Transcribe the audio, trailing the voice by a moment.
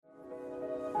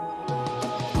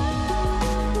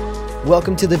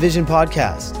Welcome to the Vision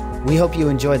Podcast. We hope you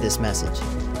enjoy this message.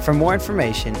 For more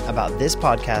information about this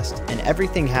podcast and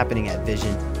everything happening at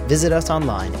Vision, visit us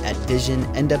online at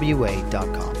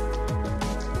visionnwa.com.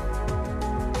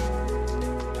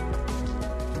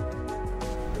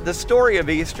 The story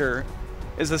of Easter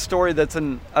is a story that's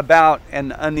about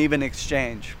an uneven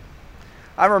exchange.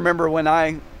 I remember when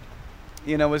I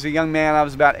was a young man. I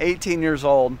was about 18 years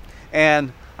old,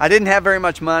 and I didn't have very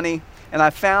much money, and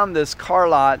I found this car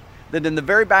lot that in the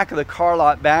very back of the car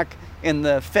lot, back in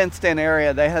the fenced-in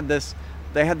area, they had this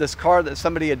car that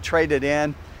somebody had traded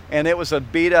in, and it was a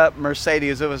beat-up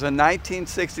Mercedes. It was a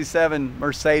 1967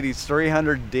 Mercedes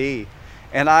 300D,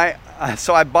 and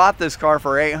so I bought this car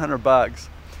for $800,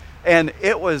 and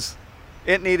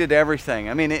it needed everything.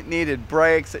 I mean, it needed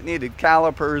brakes, it needed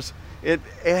calipers, it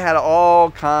had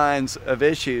all kinds of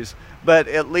issues, but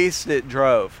at least it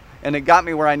drove, and it got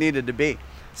me where I needed to be.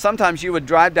 Sometimes you would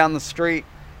drive down the street,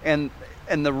 and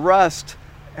the rust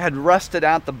had rusted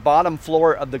out the bottom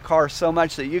floor of the car so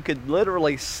much that you could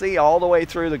literally see all the way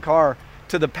through the car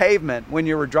to the pavement when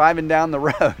you were driving down the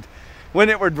road. When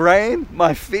it would rain,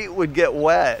 my feet would get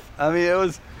wet. I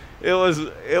mean, it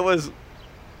was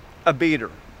a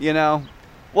beater, you know.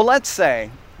 Well, let's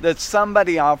say that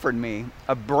somebody offered me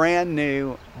a brand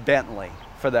new Bentley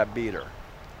for that beater.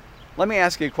 Let me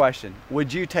ask you a question.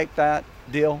 Would you take that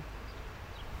deal?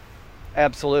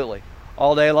 Absolutely.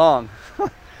 All day long.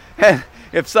 And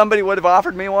if somebody would have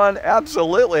offered me one,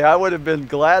 absolutely, I would have been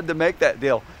glad to make that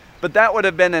deal. But that would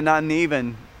have been an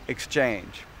uneven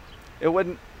exchange. It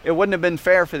wouldn't have been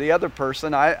fair for the other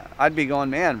person. I'd be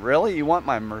going, man, really? You want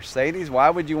my Mercedes?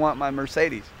 Why would you want my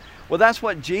Mercedes? Well, that's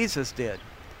what Jesus did.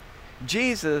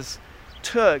 Jesus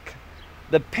took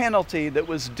the penalty that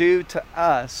was due to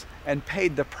us and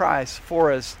paid the price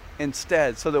for us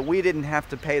instead, so that we didn't have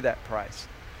to pay that price.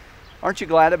 Aren't you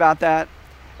glad about that?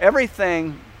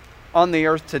 Everything on the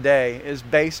earth today is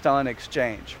based on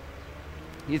exchange.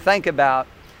 You think about,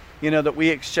 that we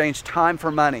exchange time for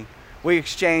money. We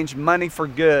exchange money for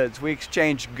goods. We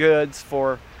exchange goods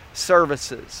for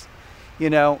services,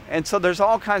 and so there's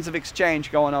all kinds of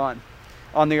exchange going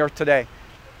on the earth today.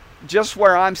 Just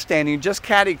where I'm standing, just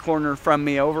catty corner from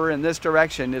me over in this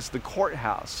direction is the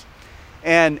courthouse.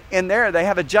 And in there they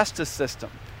have a justice system.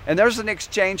 And there's an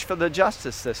exchange for the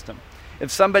justice system.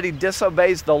 If somebody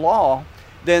disobeys the law,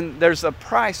 then there's a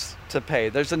price to pay.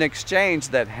 There's an exchange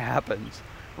that happens,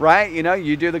 right?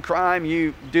 You do the crime,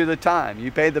 you do the time,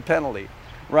 you pay the penalty,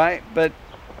 right? But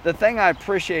the thing I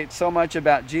appreciate so much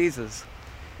about Jesus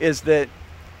is that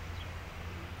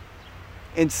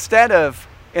instead of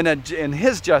in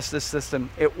his justice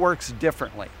system, it works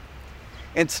differently.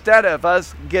 Instead of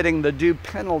us getting the due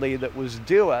penalty that was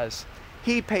due us,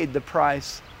 he paid the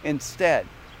price instead.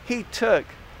 He took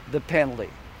the penalty.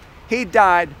 He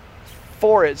died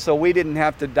for it so we didn't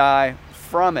have to die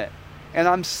from it. And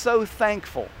I'm so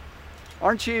thankful.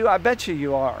 Aren't you? I bet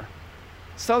you are.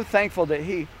 So thankful that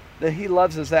he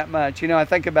loves us that much. I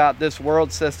think about this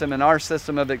world system and our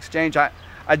system of exchange. I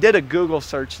did a Google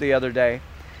search the other day,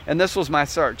 and this was my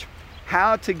search: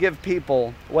 how to give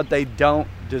people what they don't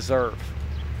deserve.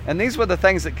 And these were the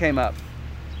things that came up.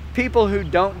 People who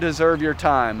don't deserve your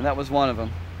time. That was one of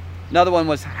them. Another one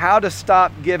was how to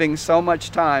stop giving so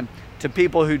much time to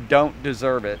people who don't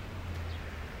deserve it.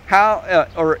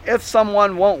 Or if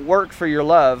someone won't work for your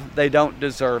love, they don't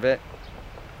deserve it.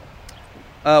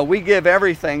 We give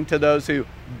everything to those who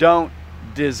don't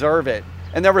deserve it.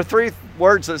 And there were three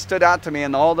words that stood out to me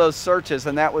in all those searches,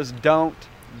 and that was don't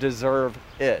deserve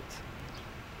it.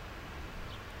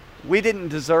 We didn't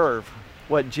deserve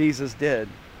what Jesus did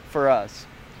for us.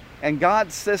 And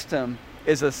God's system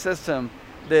is a system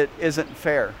that isn't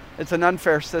fair. It's an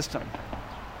unfair system.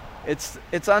 It's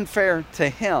unfair to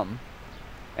him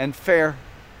and fair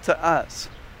to us.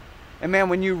 And man,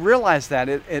 when you realize that,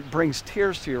 it brings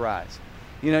tears to your eyes.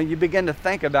 You begin to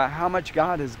think about how much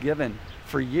God has given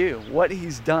for you, what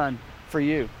he's done for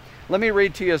you. Let me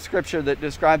read to you a scripture that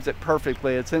describes it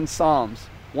perfectly. It's in Psalms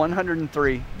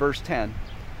 103, verse 10.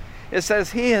 It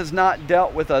says, "He has not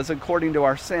dealt with us according to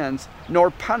our sins, nor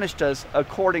punished us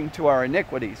according to our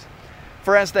iniquities.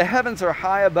 For as the heavens are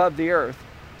high above the earth,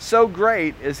 so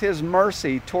great is his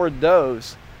mercy toward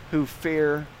those who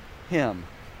fear him."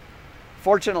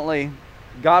 Fortunately,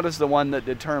 God is the one that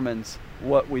determines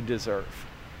what we deserve.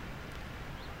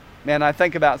 Man, I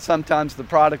think about sometimes the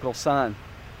prodigal son.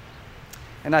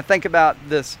 And I think about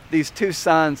these two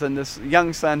sons, and this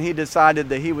young son, he decided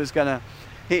that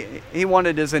he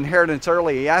wanted his inheritance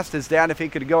early. He asked his dad if he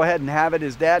could go ahead and have it.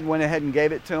 His dad went ahead and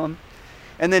gave it to him.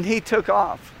 And then he took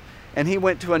off. And he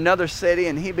went to another city,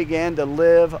 and he began to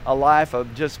live a life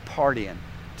of just partying.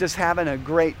 just having a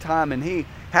great time, and he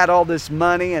had all this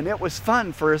money, and it was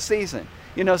fun for a season.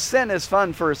 You know, sin is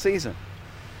fun for a season.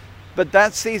 But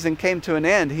that season came to an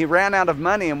end. He ran out of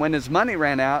money, and when his money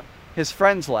ran out, his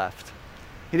friends left.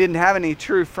 He didn't have any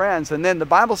true friends. And then the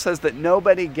Bible says that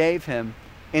nobody gave him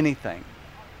anything.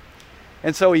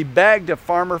 And so he begged a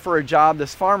farmer for a job.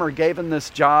 This farmer gave him this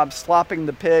job, slopping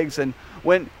the pigs. And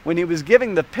when he was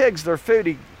giving the pigs their food,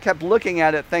 he kept looking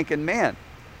at it thinking, man,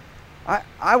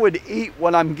 I would eat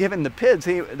what I'm giving the pigs.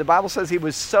 The Bible says he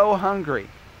was so hungry.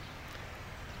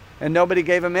 And nobody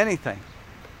gave him anything.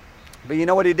 But you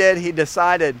know what he did? He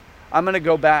decided, I'm going to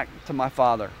go back to my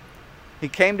father. He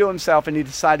came to himself and he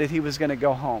decided he was going to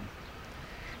go home.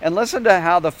 And listen to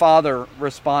how the father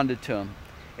responded to him.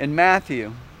 In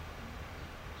Matthew,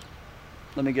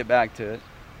 let me get back to it.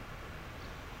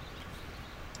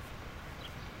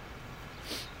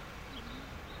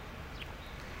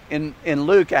 In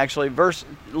Luke, actually,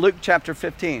 Luke chapter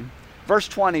 15, verse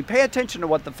 20, pay attention to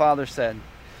what the father said.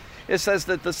 It says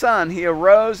that the son, he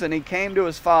arose and he came to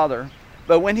his father,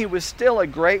 but when he was still a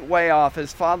great way off,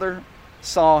 his father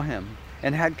saw him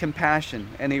and had compassion,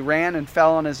 and he ran and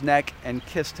fell on his neck and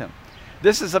kissed him.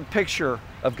 This is a picture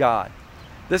of God.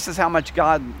 This is how much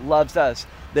God loves us,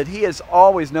 that he is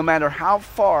always, no matter how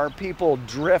far people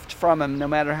drift from him, no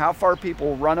matter how far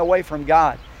people run away from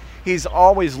God, he's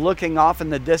always looking off in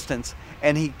the distance,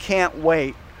 and he can't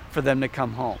wait for them to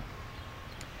come home.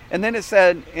 And then it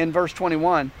said in verse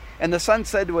 21, and the son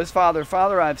said to his father,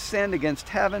 Father, I have sinned against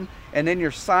heaven and in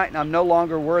your sight, and I'm no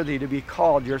longer worthy to be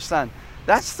called your son.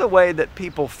 That's the way that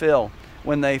people feel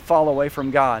when they fall away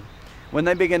from God, when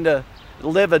they begin to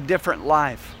live a different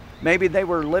life. Maybe they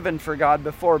were living for God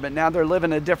before, but now they're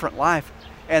living a different life,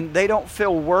 and they don't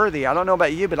feel worthy. I don't know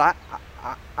about you, but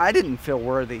I didn't feel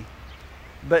worthy.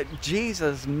 But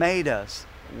Jesus made us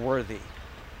worthy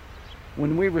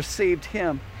when we received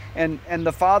him. And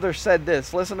the father said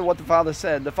this. Listen to what the father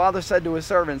said. The father said to his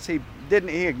servants, he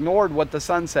ignored what the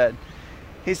son said.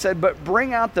 He said, but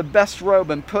bring out the best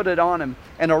robe and put it on him,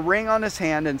 and a ring on his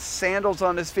hand and sandals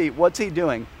on his feet. What's he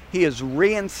doing? He is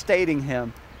reinstating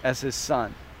him as his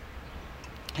son.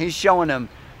 He's showing him,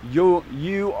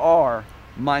 you are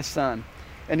my son.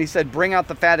 And he said, bring out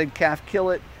the fatted calf,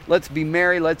 kill it. Let's be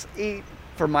merry, let's eat.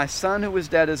 For my son who was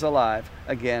dead is alive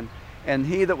again, and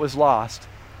he that was lost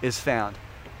is found.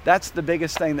 That's the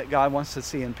biggest thing that God wants to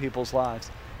see in people's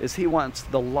lives, is he wants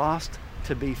the lost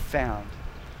to be found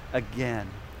again.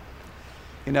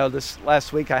 You know, this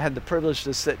last week I had the privilege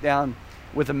to sit down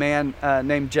with a man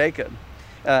named Jacob.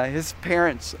 His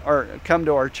parents come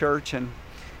to our church,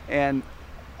 and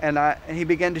he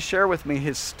began to share with me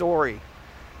his story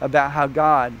about how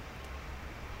God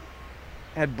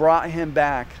had brought him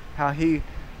back, how he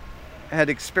had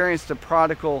experienced a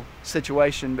prodigal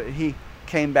situation, but he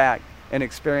came back and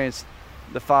experienced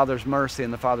the Father's mercy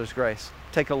and the Father's grace.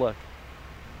 Take a look.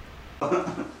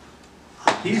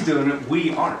 He's doing it,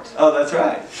 we aren't. Oh, that's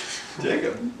right.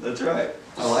 Jacob, that's right.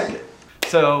 I like it.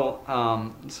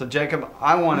 So Jacob,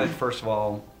 I wanted, first of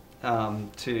all,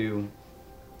 to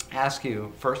ask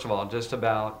you, first of all, just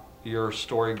about your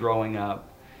story growing up.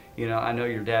 You know, I know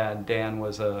your dad, Dan,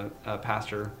 was a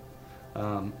pastor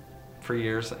for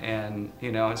years, and,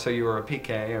 you know, so you were a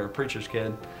PK, or a preacher's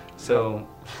kid. So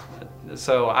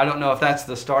I don't know if that's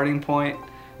the starting point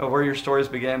of where your stories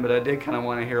began, but I did kind of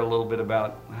want to hear a little bit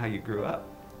about how you grew up.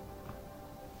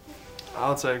 I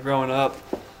would say growing up,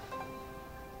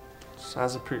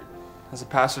 as a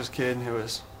pastor's kid, I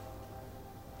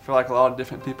feel like a lot of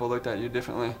different people looked at you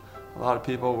differently. A lot of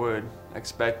people would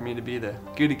expect me to be the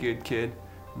goody-good kid,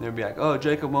 and they'd be like, oh,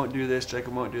 Jacob won't do this,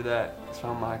 Jacob won't do that. So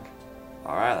I'm like,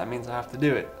 all right, that means I have to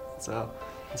do it. So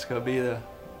let's go be the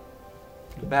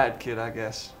bad kid, I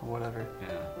guess, or whatever.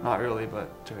 Yeah. Not really,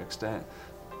 but to an extent.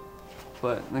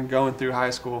 But then going through high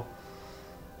school,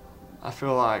 I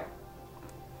feel like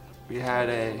we had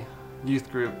a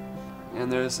youth group,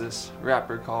 and there's this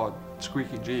rapper called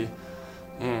Squeaky G,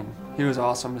 and he was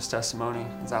awesome. His testimony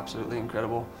is absolutely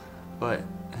incredible. But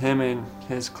him and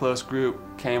his close group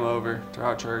came over to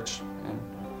our church, and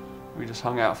we just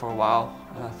hung out for a while.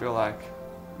 And I feel like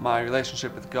my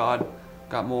relationship with God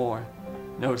got more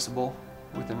noticeable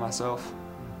within myself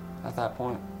at that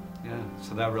point. Yeah.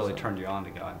 So that really turned you on to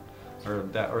God, or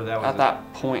that was at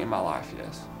that point in my life,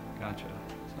 yes. Gotcha.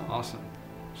 Awesome.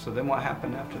 So then what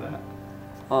happened after that?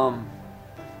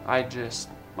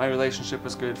 My relationship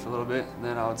was good for a little bit, and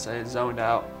then I would say it zoned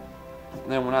out.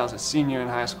 And then when I was a senior in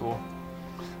high school,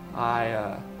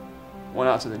 I went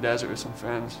out to the desert with some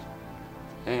friends,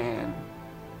 and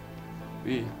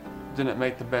we didn't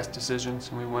make the best decisions,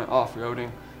 and we went off-roading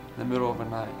in the middle of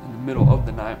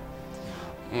the night.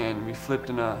 and we flipped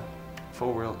in a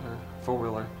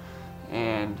four-wheeler,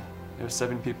 and there was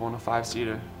 7 people in a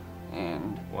 5-seater,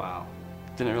 and Wow.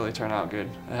 didn't really turn out good.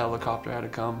 A helicopter had to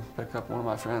come pick up one of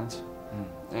my friends,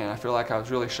 and I feel like I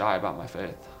was really shy about my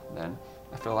faith then.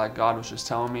 I feel like God was just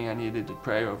telling me I needed to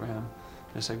pray over him,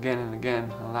 just again and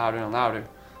again, and louder,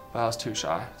 but I was too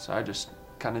shy, so I just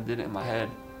kind of did it in my head.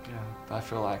 Yeah. But I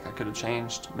feel like I could have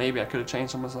changed, maybe I could have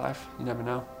changed someone's life, you never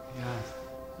know.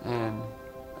 Yeah. And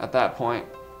at that point,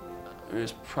 it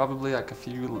was probably like a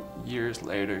few years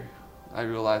later, I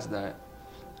realized that,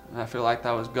 and I feel like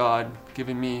that was God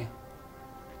giving me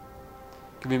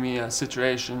a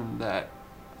situation that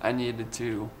I needed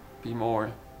to be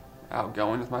more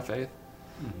outgoing with my faith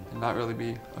and not really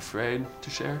be afraid to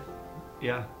share.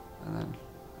 Yeah. And then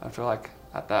I feel like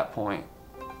at that point,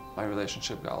 my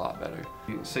relationship got a lot better.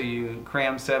 So you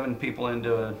crammed 7 people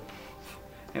into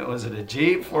was it a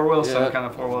Jeep, 4-wheel, some kind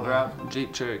of 4-wheel drive?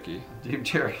 Jeep Cherokee. Jeep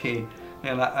Cherokee.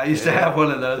 And I used to have one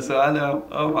of those, so I know.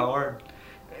 Oh my word.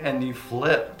 And you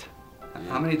flipped.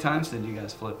 Yeah. How many times did you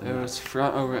guys flip? It was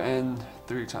front over end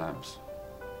 3 times.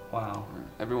 Wow.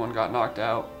 Everyone got knocked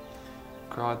out,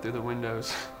 crawled through the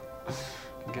windows,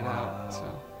 and get Wow. out.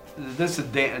 So. This is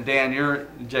Dan, you're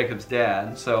Jacob's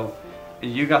dad, so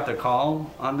you got the call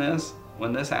on this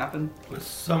when this happened? It was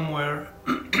somewhere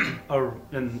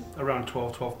around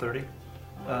 12:30.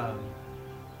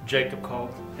 Jacob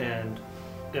called, and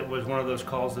it was one of those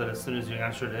calls that as soon as you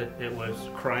answered it, it was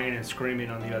crying and screaming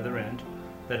on the other end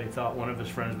that he thought one of his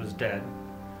friends was dead.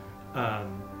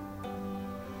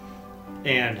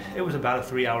 And it was about a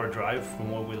 3-hour drive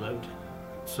from where we lived.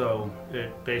 So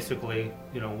it basically,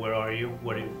 where are you?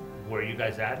 Where are you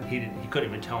guys at? And he couldn't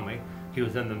even tell me. He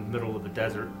was in the middle of the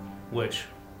desert, which,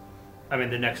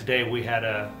 the next day we had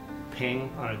a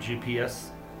ping on a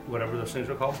GPS, whatever those things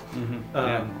are called.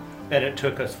 Yeah. And it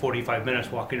took us 45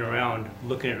 minutes walking around,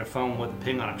 looking at a phone with a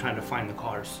ping on it, trying to find the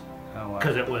cars. Oh, wow.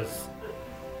 Because it was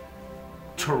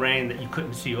terrain that you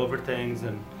couldn't see over things,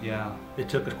 and Yeah. it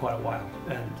took us quite a while.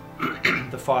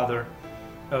 And the father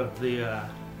of the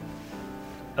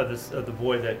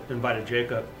boy that invited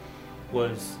Jacob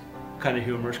was kind of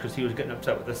humorous, because he was getting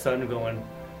upset with his son, going,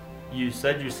 "You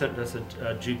said you sent us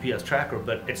a GPS tracker,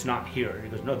 but it's not here." He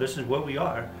goes, "No, this is where we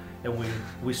are," and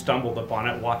we stumbled upon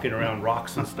it, walking around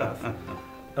rocks and stuff.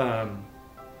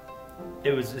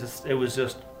 It was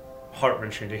just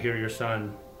heart-wrenching to hear your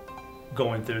son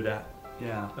going through that.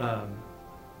 Yeah.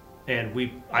 And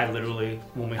I literally,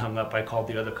 when we hung up, I called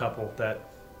the other couple that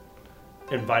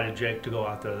invited Jake to go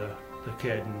out there, the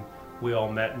kid, and we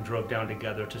all met and drove down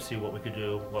together to see what we could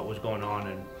do, what was going on,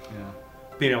 and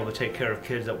being able to take care of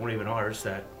kids that weren't even ours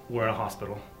that were in a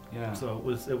hospital. Yeah. So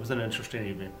it was an interesting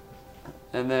evening.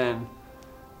 And then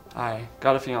I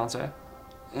got a fiance,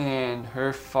 and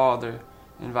her father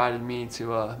invited me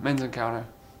to a men's encounter.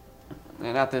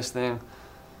 And at this thing,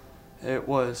 it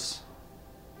was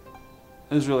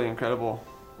really incredible.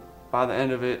 By the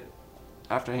end of it,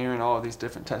 after hearing all of these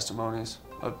different testimonies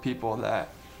of people that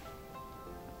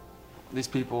these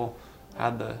people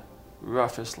had the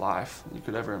roughest life you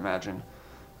could ever imagine,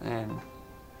 and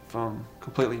from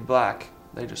completely black,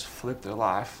 they just flipped their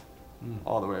life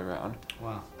all the way around.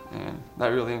 Wow. And that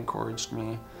really encouraged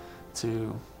me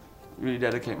to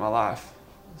rededicate my life.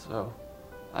 So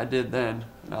I did then,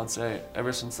 and I'd say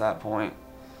ever since that point,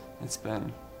 it's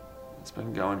been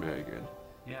going very good.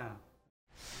 Yeah.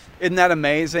 Isn't that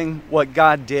amazing what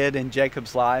God did in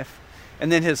Jacob's life?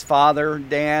 And then his father,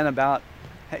 Dan, about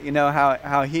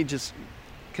how he just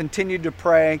continued to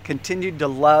pray, continued to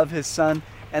love his son.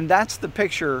 And that's the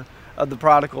picture of the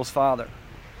prodigal's father.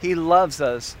 He loves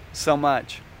us so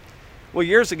much. Well,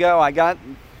 years ago, I got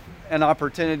an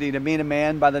opportunity to meet a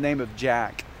man by the name of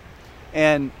Jack.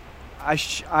 And I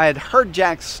had heard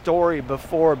Jack's story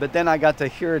before, but then I got to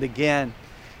hear it again.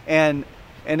 And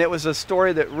it was a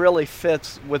story that really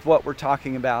fits with what we're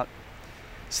talking about.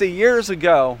 See, years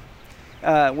ago,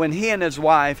 when he and his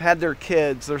wife had their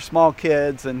kids, their small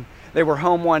kids, and they were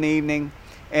home one evening,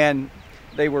 and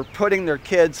they were putting their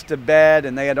kids to bed,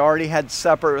 and they had already had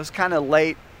supper. It was kind of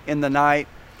late in the night.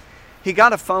 He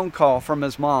got a phone call from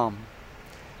his mom,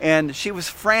 and she was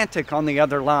frantic on the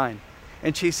other line.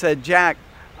 And she said, "Jack,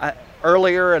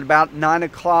 earlier at about 9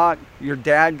 o'clock, your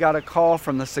dad got a call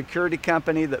from the security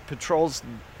company that patrols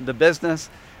the business.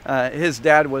 His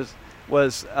dad was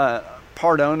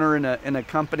part owner in a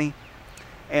company."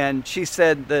 And she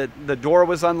said that the door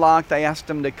was unlocked. They asked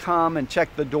him to come and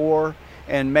check the door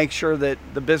and make sure that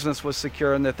the business was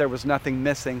secure and that there was nothing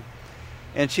missing.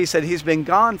 And she said, "He's been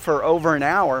gone for over an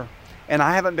hour, and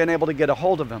I haven't been able to get a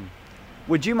hold of him.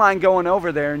 Would you mind going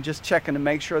over there and just checking to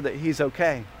make sure that he's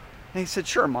okay?" And he said,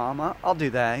 sure, Mom, I'll do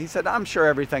that. He said, I'm sure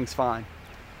everything's fine.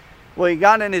 Well, he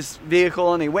got in his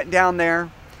vehicle and he went down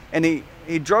there and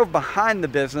he drove behind the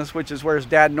business, which is where his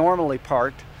dad normally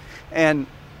parked. And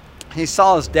he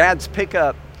saw his dad's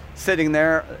pickup sitting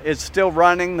there. It's still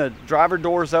running. The driver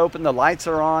door's open. The lights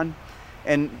are on.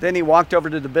 And then he walked over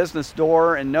to the business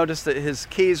door and noticed that his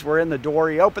keys were in the door.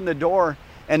 He opened the door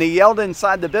and he yelled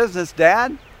inside the business,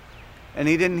 Dad? And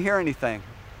he didn't hear anything.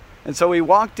 And so he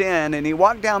walked in and he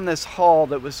walked down this hall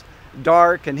that was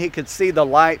dark and he could see the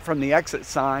light from the exit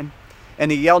sign.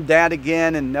 And he yelled, Dad,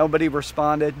 again, and nobody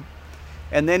responded.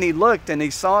 And then he looked and he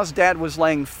saw his dad was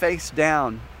laying face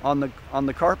down on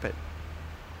the carpet.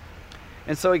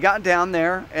 And so he got down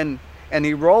there and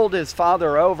he rolled his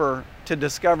father over to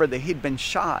discover that he'd been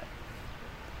shot.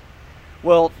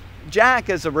 Well, Jack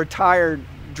is a retired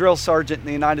drill sergeant in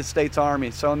the United States Army.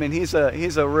 So, I mean, he's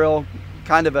a real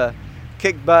kind of a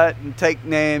kick butt and take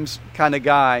names kind of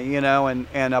guy, you know,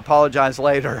 and apologize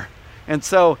later. And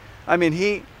so, I mean,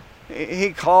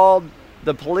 he called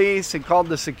the police, he called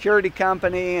the security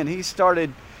company, and he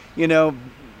started, you know,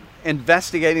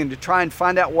 investigating to try and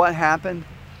find out what happened.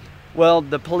 Well,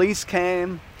 the police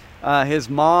came, his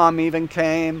mom even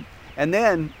came, and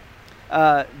then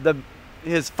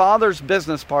his father's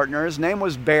business partner, his name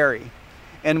was Barry.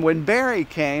 And when Barry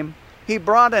came, he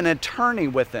brought an attorney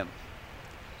with him.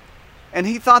 And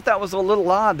he thought that was a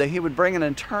little odd that he would bring an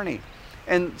attorney.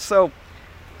 And so,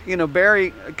 you know,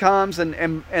 Barry comes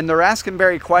and they're asking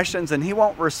Barry questions and he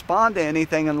won't respond to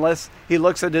anything unless he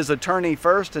looks at his attorney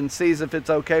first and sees if it's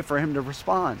okay for him to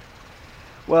respond.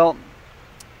 Well,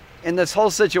 in this whole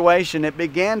situation, it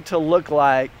began to look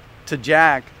like to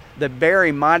Jack that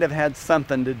Barry might have had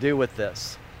something to do with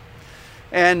this.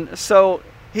 And so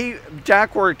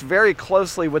Jack worked very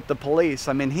closely with the police.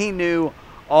 I mean, he knew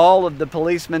all of the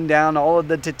policemen down, all of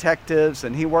the detectives,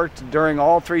 and he worked during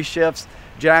all 3 shifts.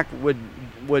 Jack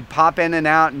would pop in and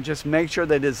out and just make sure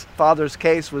that his father's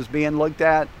case was being looked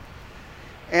at.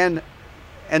 And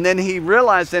then he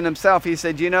realized in himself, he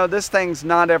said, you know, this thing's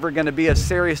not ever going to be as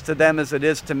serious to them as it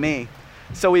is to me.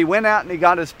 So he went out and he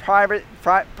got his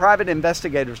private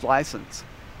investigator's license.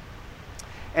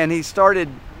 And he started,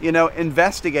 you know,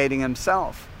 investigating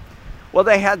himself. Well,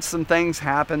 they had some things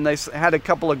happen. They had a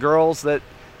couple of girls that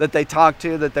they talked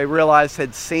to that they realized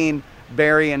had seen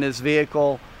Barry in his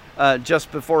vehicle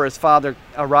just before his father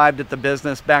arrived at the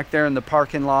business, back there in the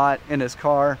parking lot in his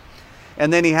car.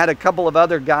 And then he had a couple of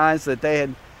other guys that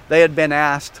they had been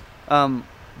asked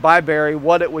by Barry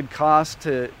what it would cost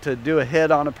to do a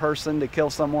hit on a person, to kill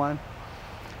someone.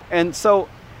 And so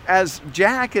as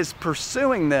Jack is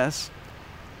pursuing this,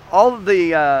 all of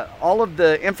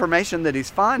the information that he's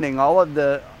finding, all of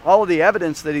the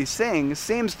evidence that he's seeing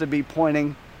seems to be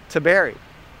pointing to Barry.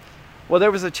 Well,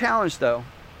 there was a challenge though.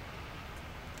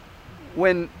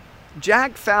 When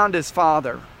Jack found his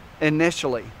father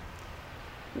initially,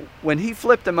 when he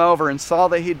flipped him over and saw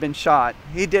that he'd been shot,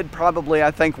 he did probably,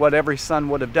 I think, what every son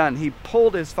would have done. He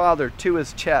pulled his father to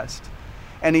his chest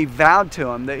and he vowed to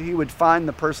him that he would find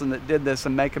the person that did this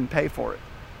and make him pay for it.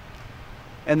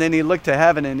 And then he looked to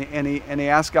heaven and he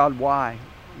asked God why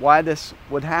this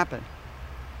would happen.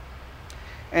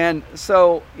 And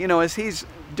so, you know, as he's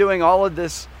doing all of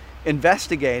this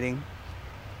investigating,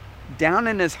 down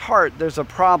in his heart there's a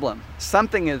problem.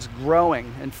 Something is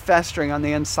growing and festering on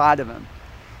the inside of him.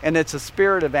 And it's a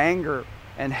spirit of anger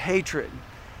and hatred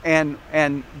and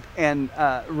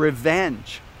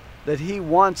revenge, that he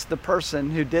wants the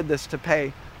person who did this to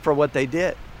pay for what they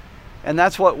did. And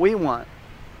that's what we want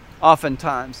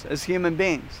oftentimes as human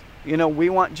beings. You know, we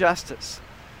want justice.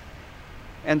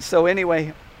 And so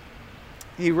anyway,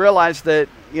 he realized that,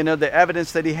 you know, the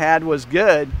evidence that he had was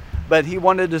good, but he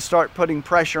wanted to start putting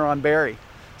pressure on Barry.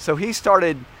 So he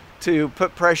started to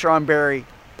put pressure on Barry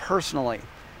personally.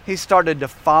 He started to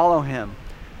follow him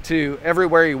to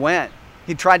everywhere he went.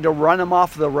 He tried to run him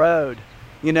off the road.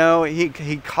 You know,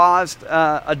 he caused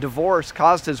a divorce,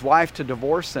 caused his wife to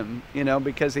divorce him, you know,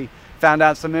 because he found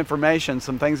out some information,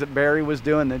 some things that Barry was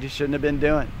doing that he shouldn't have been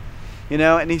doing. You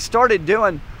know, and he started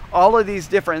doing all of these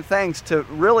different things to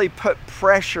really put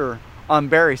pressure on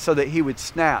Barry so that he would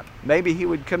snap. Maybe he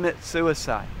would commit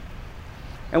suicide.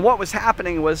 And what was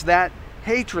happening was that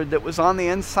hatred that was on the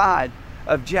inside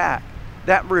of Jack,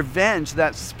 that revenge,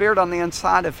 that spirit on the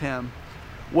inside of him,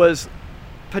 was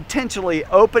potentially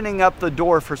opening up the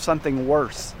door for something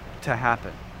worse to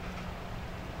happen.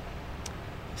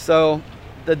 So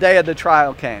the day of the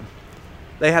trial came.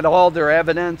 They had all their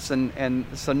evidence, and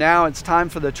so now it's time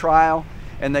for the trial.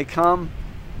 And they come,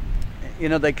 you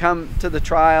know, they come to the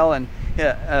trial, and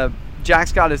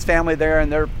Jack's got his family there,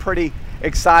 and they're pretty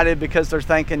excited because they're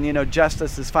thinking, you know,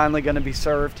 justice is finally going to be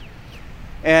served.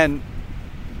 And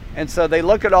so they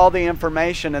look at all the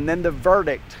information, and then the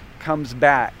verdict comes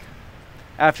back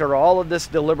after all of this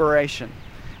deliberation.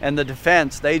 And the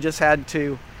defense, they just had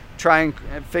to try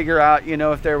and figure out, you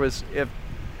know, if there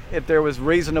was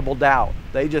reasonable doubt.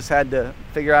 They just had to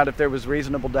figure out if there was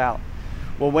reasonable doubt.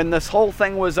 Well, when this whole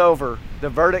thing was over, the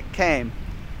verdict came,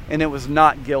 and it was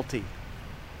not guilty.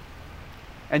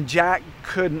 And Jack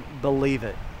couldn't believe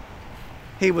it.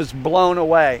 He was blown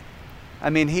away. I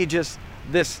mean, he just,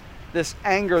 this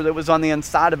anger that was on the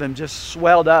inside of him just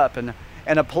swelled up, and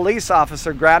a police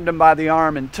officer grabbed him by the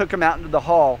arm and took him out into the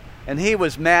hall, and he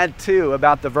was mad too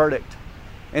about the verdict.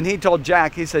 And he told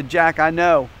Jack, he said, Jack, I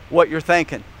know what you're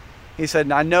thinking. He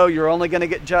said, I know you're only going to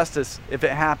get justice if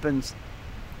it happens,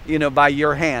 you know, by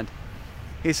your hand.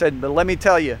 He said, but let me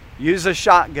tell you, use a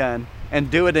shotgun and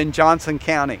do it in Johnson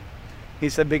County. He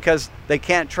said, because they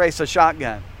can't trace a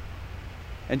shotgun.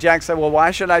 And Jack said, well,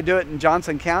 why should I do it in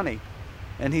Johnson County?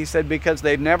 And he said, because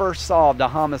they've never solved a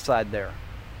homicide there.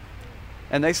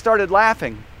 And they started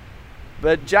laughing.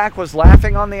 But Jack was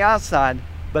laughing on the outside,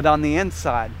 but on the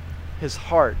inside, his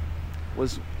heart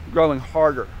was growing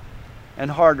harder and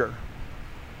harder.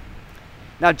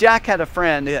 Now, Jack had a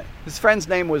friend. His friend's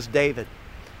name was David.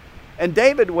 And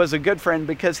David was a good friend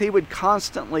because he would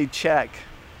constantly check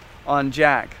on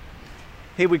Jack.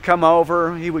 He would come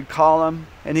over, he would call him,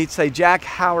 and he'd say, Jack,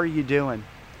 how are you doing?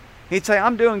 He'd say,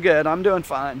 I'm doing good, I'm doing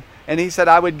fine. And he said,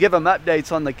 I would give him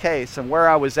updates on the case and where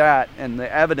I was at and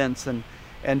the evidence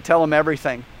and tell him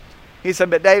everything. He said,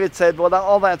 but David said, well,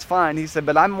 all that's fine. He said,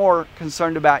 but I'm more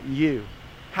concerned about you.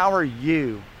 How are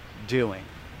you doing?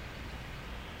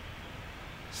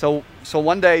 So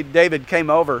one day David came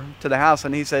over to the house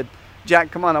and he said,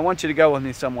 Jack, come on, I want you to go with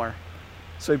me somewhere.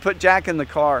 So he put Jack in the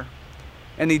car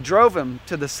and he drove him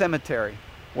to the cemetery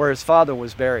where his father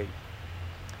was buried.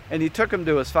 And he took him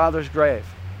to his father's grave.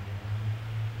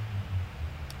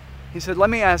 He said, let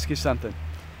me ask you something.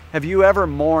 Have you ever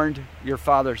mourned your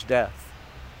father's death?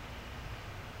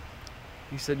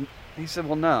 He said,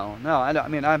 well, no, I don't.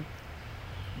 I mean,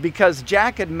 because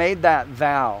Jack had made that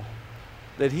vow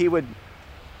that he would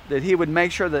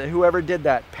make sure that whoever did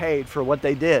that paid for what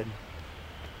they did.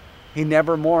 He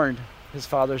never mourned his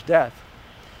father's death.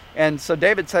 And so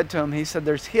David said to him, he said,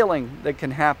 there's healing that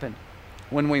can happen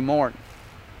when we mourn.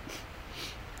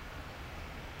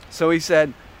 So he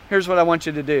said, here's what I want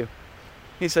you to do.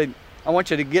 He said, I want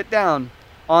you to get down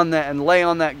on that and lay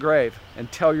on that grave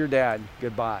and tell your dad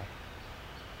goodbye.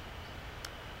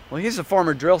 Well, he's a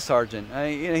former drill sergeant.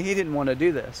 He didn't want to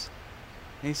do this.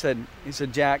 He said,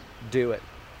 Jack, do it.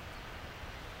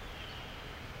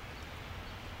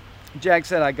 Jack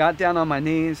said, I got down on my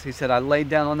knees. He said, I laid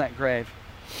down on that grave.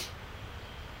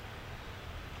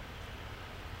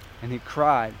 And he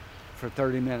cried for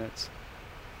 30 minutes.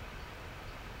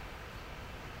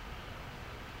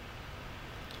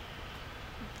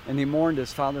 And he mourned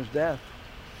his father's death.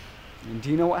 And do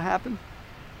you know what happened?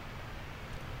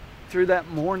 Through that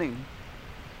mourning,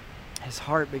 his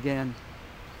heart began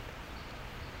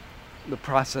the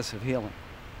process of healing.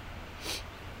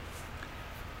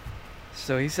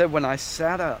 So he said, when I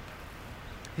sat up,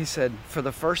 he said, for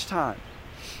the first time,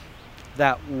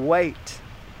 that weight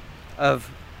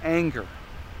of anger,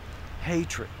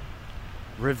 hatred,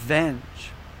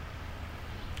 revenge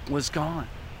was gone.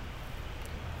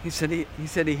 He said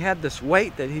he had this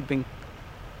weight that he'd been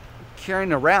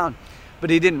carrying around,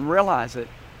 but he didn't realize it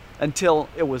until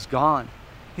it was gone.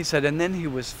 He said, and then he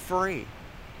was free.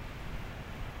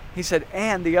 He said,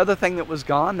 and the other thing that was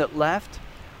gone, that left,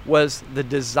 was the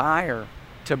desire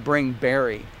to bring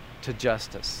Barry to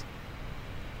justice.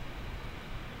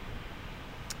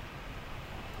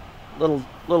 A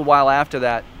little while after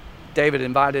that, David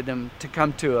invited him to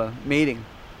come to a meeting.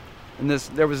 And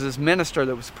there was this minister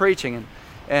that was preaching,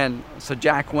 and so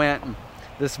Jack went, and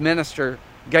this minister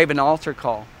gave an altar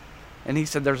call. And he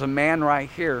said, there's a man right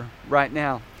here, right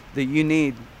now, that you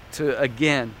need to,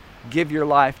 again, give your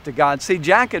life to God. See,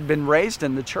 Jack had been raised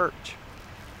in the church.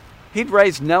 He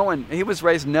was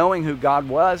raised knowing who God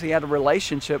was. He had a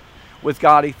relationship with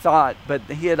God, he thought, but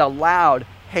he had allowed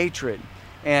hatred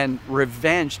and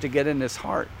revenge to get in his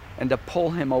heart and to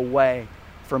pull him away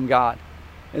from God.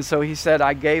 And so he said,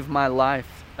 I gave my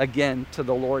life again to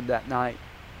the Lord that night.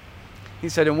 He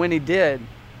said, and when he did,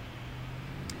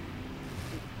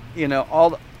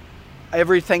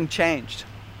 everything changed.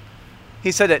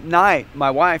 He said, at night,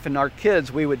 my wife and our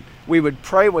kids, we would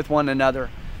pray with one another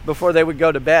before they would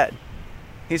go to bed.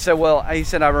 He said,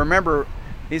 I remember,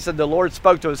 he said, the Lord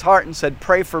spoke to his heart and said,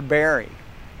 pray for Barry.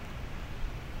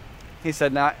 He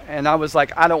said, and I was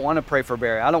like, I don't want to pray for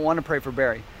Barry. I don't want to pray for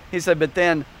Barry. He said, but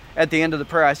then at the end of the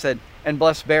prayer, I said, and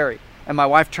bless Barry. And my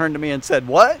wife turned to me and said,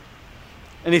 what?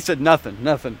 And he said,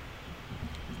 nothing.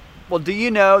 Well, do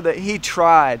you know that he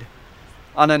tried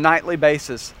on a nightly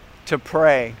basis to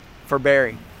pray for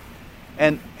Barry?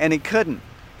 And he couldn't.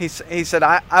 He said,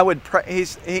 I would pray.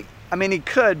 He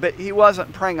could, but he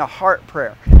wasn't praying a heart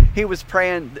prayer. He was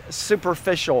praying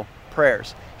superficial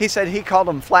prayers. He said he called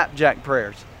them flapjack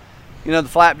prayers. You know the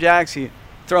flapjacks, you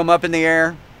throw them up in the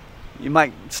air. You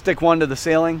might stick one to the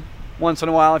ceiling once in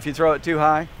a while if you throw it too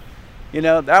high. You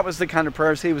know, that was the kind of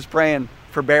prayers he was praying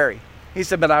for Barry. He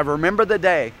said, but I remember the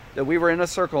day that we were in a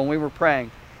circle and we were praying,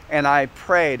 and I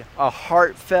prayed a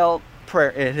heartfelt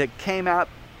prayer. It came out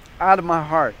of my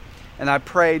heart, and I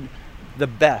prayed the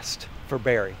best for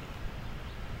Barry.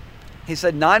 He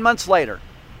said 9 months later,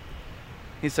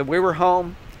 he said, we were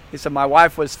home. He said, my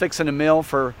wife was fixing a meal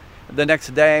for the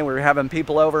next day. We were having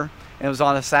people over, and it was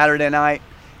on a Saturday night.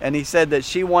 And he said that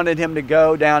she wanted him to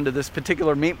go down to this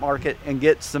particular meat market and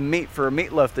get some meat for a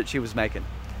meatloaf that she was making.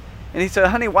 And he said,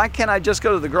 honey, why can't I just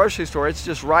go to the grocery store? It's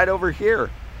just right over here.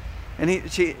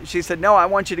 And she said, no, I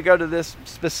want you to go to this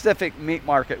specific meat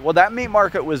market. Well, that meat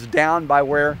market was down by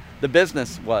where the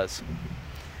business was.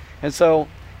 And so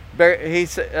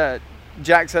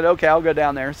Jack said, okay, I'll go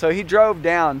down there. So he drove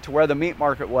down to where the meat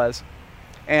market was.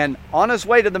 And on his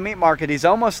way to the meat market, he's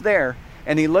almost there.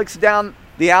 And he looks down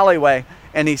the alleyway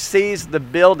and he sees the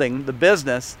building, the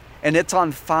business, and it's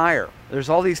on fire. There's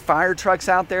all these fire trucks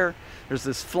out there. There's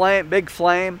this big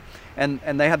flame.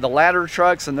 And they had the ladder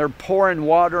trucks, and they're pouring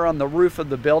water on the roof of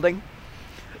the building.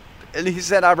 And he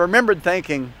said, I remembered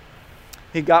thinking,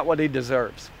 he got what he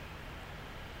deserves.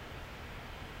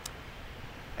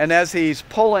 And as he's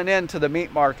pulling into the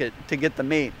meat market to get the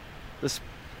meat, the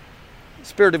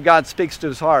Spirit of God speaks to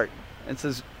his heart and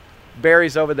says,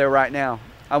 Barry's over there right now.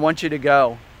 I want you to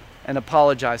go and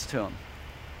apologize to him.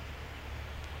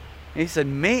 And he said,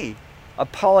 me?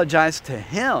 Apologize to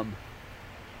him?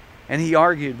 And he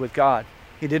argued with God.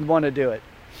 He didn't want to do it.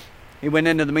 He went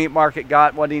into the meat market,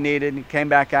 got what he needed, and he came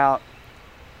back out.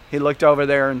 He looked over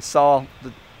there and saw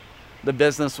the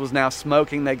business was now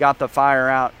smoking. They got the fire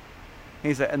out.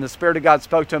 He said, and the Spirit of God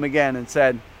spoke to him again and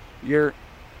said, you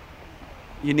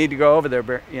need to go over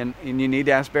there, and you need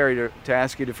to ask Barry to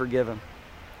ask you to forgive him,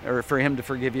 or for him to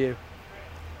forgive you.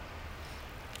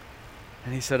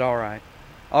 And he said, all right,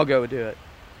 I'll go do it.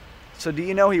 So do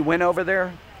you know he went over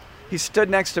there? He stood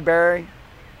next to Barry,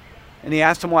 and he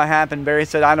asked him what happened. Barry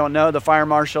said, I don't know. The fire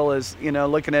marshal is,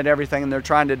 looking at everything, and they're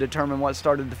trying to determine what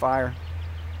started the fire.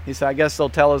 He said, I guess they'll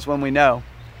tell us when we know.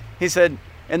 He said,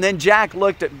 and then Jack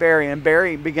looked at Barry, and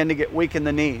Barry began to get weak in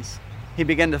the knees. He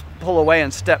began to pull away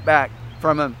and step back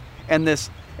from him, and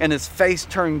his face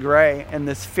turned gray, and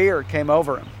this fear came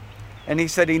over him. And he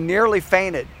said he nearly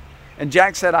fainted. And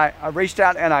Jack said, I reached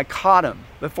out and I caught him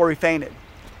before he fainted.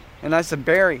 And I said,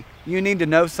 Barry, you need to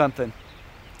know something.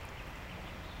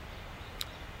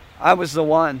 I was the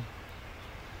one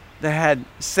that had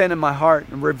sin in my heart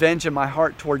and revenge in my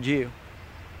heart toward you.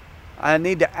 I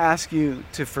need to ask you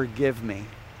to forgive me.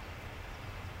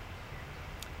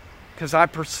 Because I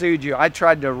pursued you. I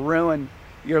tried to ruin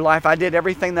your life. I did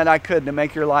everything that I could to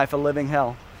make your life a living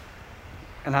hell.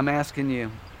 And I'm asking you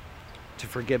to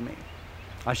forgive me.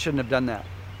 I shouldn't have done that.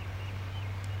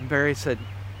 And Barry said,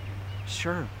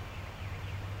 sure.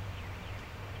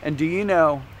 And do you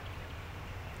know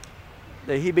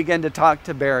that he began to talk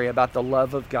to Barry about the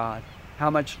love of God,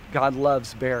 how much God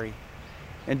loves Barry?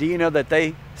 And do you know that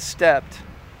they stepped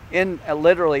in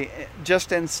literally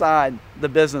just inside the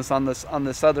business on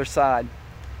this other side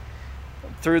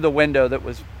through the window that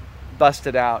was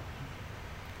busted out,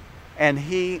 and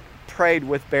he prayed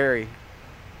with Barry,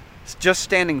 just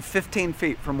standing 15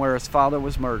 feet from where his father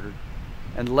was murdered,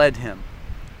 and led him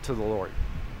to the Lord.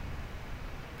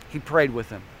 He prayed with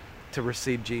him to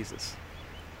receive Jesus.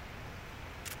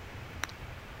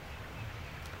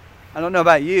 I don't know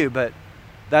about you, but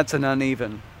that's an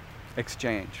uneven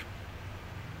exchange.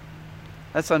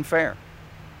 That's unfair.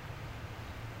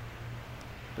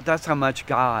 But that's how much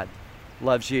God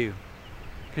loves you.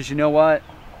 Because you know what?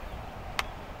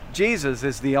 Jesus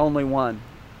is the only one.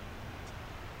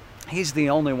 He's the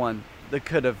only one that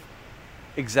could have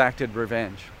exacted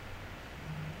revenge.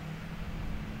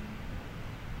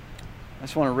 I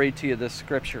just want to read to you this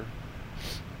scripture.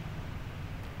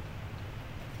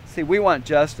 See, we want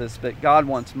justice, but God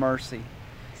wants mercy.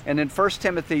 And in 1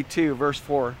 Timothy 2, verse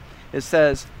 4, it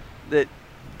says that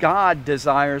God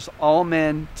desires all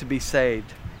men to be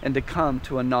saved and to come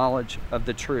to a knowledge of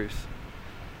the truth.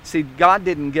 See, God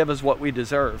didn't give us what we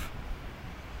deserve.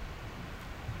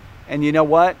 And you know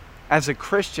what? As a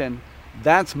Christian,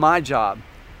 that's my job.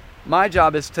 My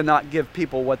job is to not give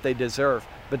people what they deserve,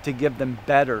 but to give them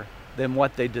better than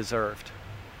what they deserved.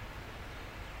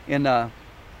 In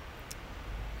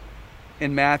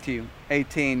Matthew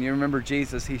 18, you remember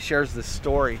Jesus, he shares this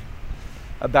story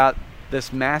about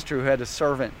this master who had a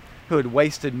servant who had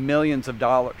wasted millions of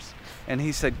dollars. And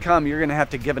he said, come, you're going to have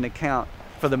to give an account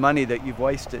for the money that you've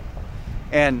wasted.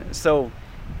 And so,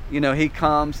 he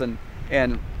comes and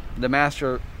the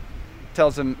master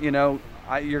tells him,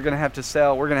 you're going to have to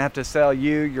sell, we're going to have to sell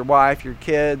you, your wife, your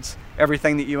kids,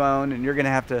 everything that you own, and you're going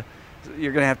to have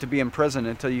to be in prison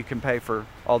until you can pay for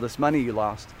all this money you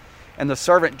lost. And the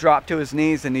servant dropped to his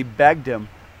knees and he begged him,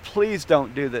 please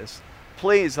don't do this.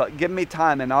 Please give me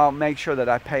time and I'll make sure that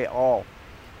I pay all.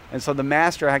 And so the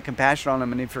master had compassion on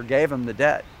him and he forgave him the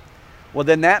debt. Well,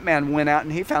 then that man went out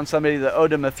and he found somebody that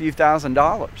owed him a few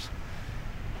 $1,000s.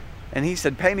 And he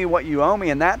said, pay me what you owe me.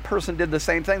 And that person did the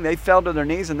same thing. They fell to their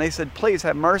knees and they said, please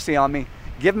have mercy on me.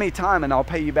 Give me time and I'll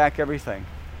pay you back everything.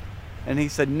 And he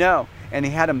said, no. And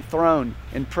he had him thrown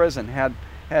in prison, had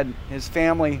his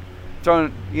family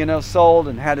thrown, sold,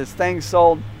 and had his things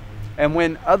sold. And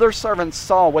when other servants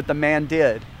saw what the man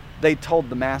did, they told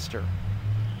the master.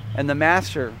 And the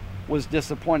master was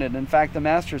disappointed. In fact, the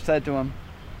master said to him,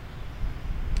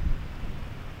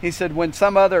 he said, when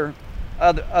some other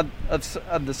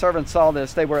of the servants saw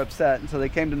this, they were upset. And so they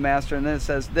came to the master. And then it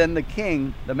says, then the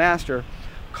king, the master,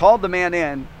 called the man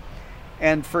in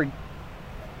and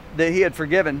that he had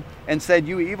forgiven and said,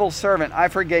 you evil servant, I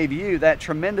forgave you that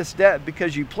tremendous debt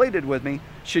because you pleaded with me.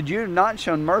 Should you have not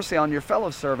shown mercy on your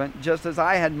fellow servant, just as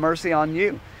I had mercy on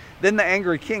you? Then the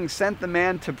angry king sent the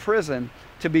man to prison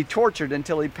to be tortured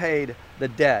until he paid the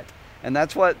debt. And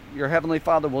that's what your heavenly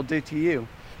Father will do to you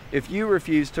if you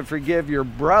refuse to forgive your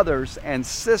brothers and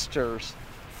sisters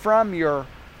from your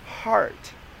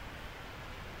heart.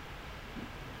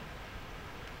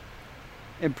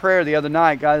 In prayer the other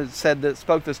night, God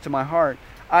spoke this to my heart.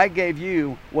 I gave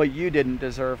you what you didn't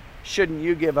deserve. Shouldn't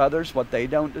you give others what they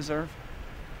don't deserve?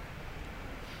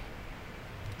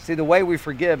 See, the way we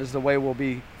forgive is the way we'll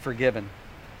be forgiven.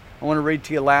 I want to read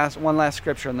to you one last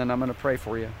scripture, and then I'm going to pray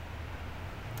for you.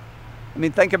 I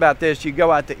mean, think about this. You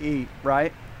go out to eat,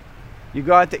 right? You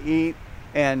go out to eat,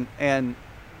 and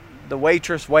the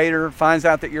waiter finds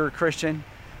out that you're a Christian.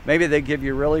 Maybe they give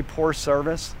you really poor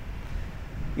service.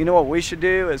 You know what we should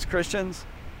do as Christians?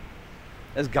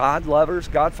 As God lovers,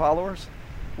 God followers?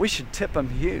 We should tip them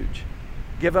huge.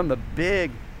 Give them a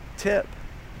big tip.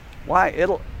 Why?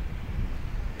 It'll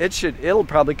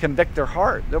probably convict their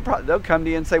heart. They'll come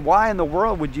to you and say, why in the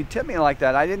world would you tip me like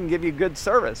that? I didn't give you good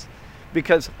service.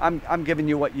 Because I'm giving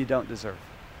you what you don't deserve.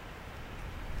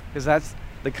 Because that's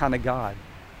the kind of God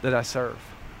that I serve.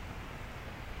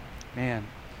 Man,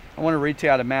 I want to read to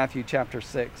you out of Matthew chapter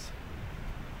 6.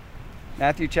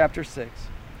 Matthew chapter 6.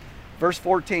 Verse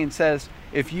 14 says,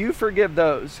 if you forgive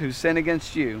those who sin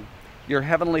against you, your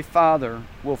heavenly Father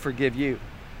will forgive you.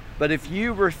 But if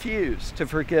you refuse to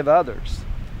forgive others,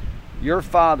 your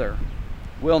Father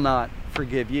will not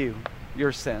forgive you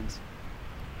your sins.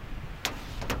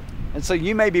 And so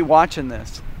you may be watching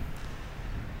this,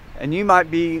 and you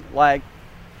might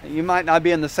not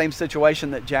be in the same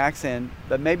situation that Jack's in,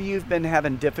 but maybe you've been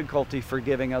having difficulty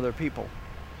forgiving other people.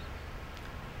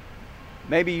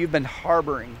 Maybe you've been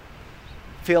harboring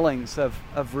feelings of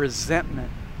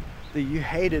resentment, that you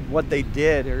hated what they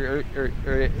did, or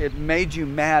it made you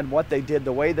mad what they did,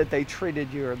 the way that they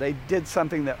treated you, or they did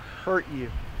something that hurt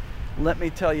you. Let me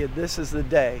tell you, this is the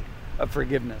day of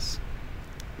forgiveness,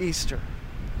 Easter.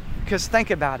 Because think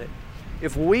about it.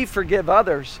 If we forgive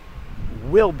others,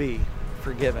 we'll be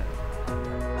forgiven.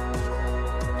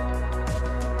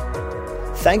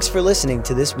 Thanks for listening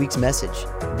to this week's message.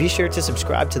 Be sure to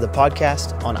subscribe to the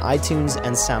podcast on iTunes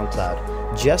and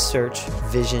SoundCloud. Just search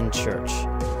Vision Church.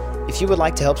 If you would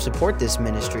like to help support this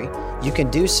ministry, you can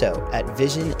do so at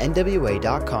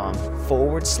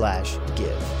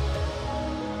visionnwa.com/give.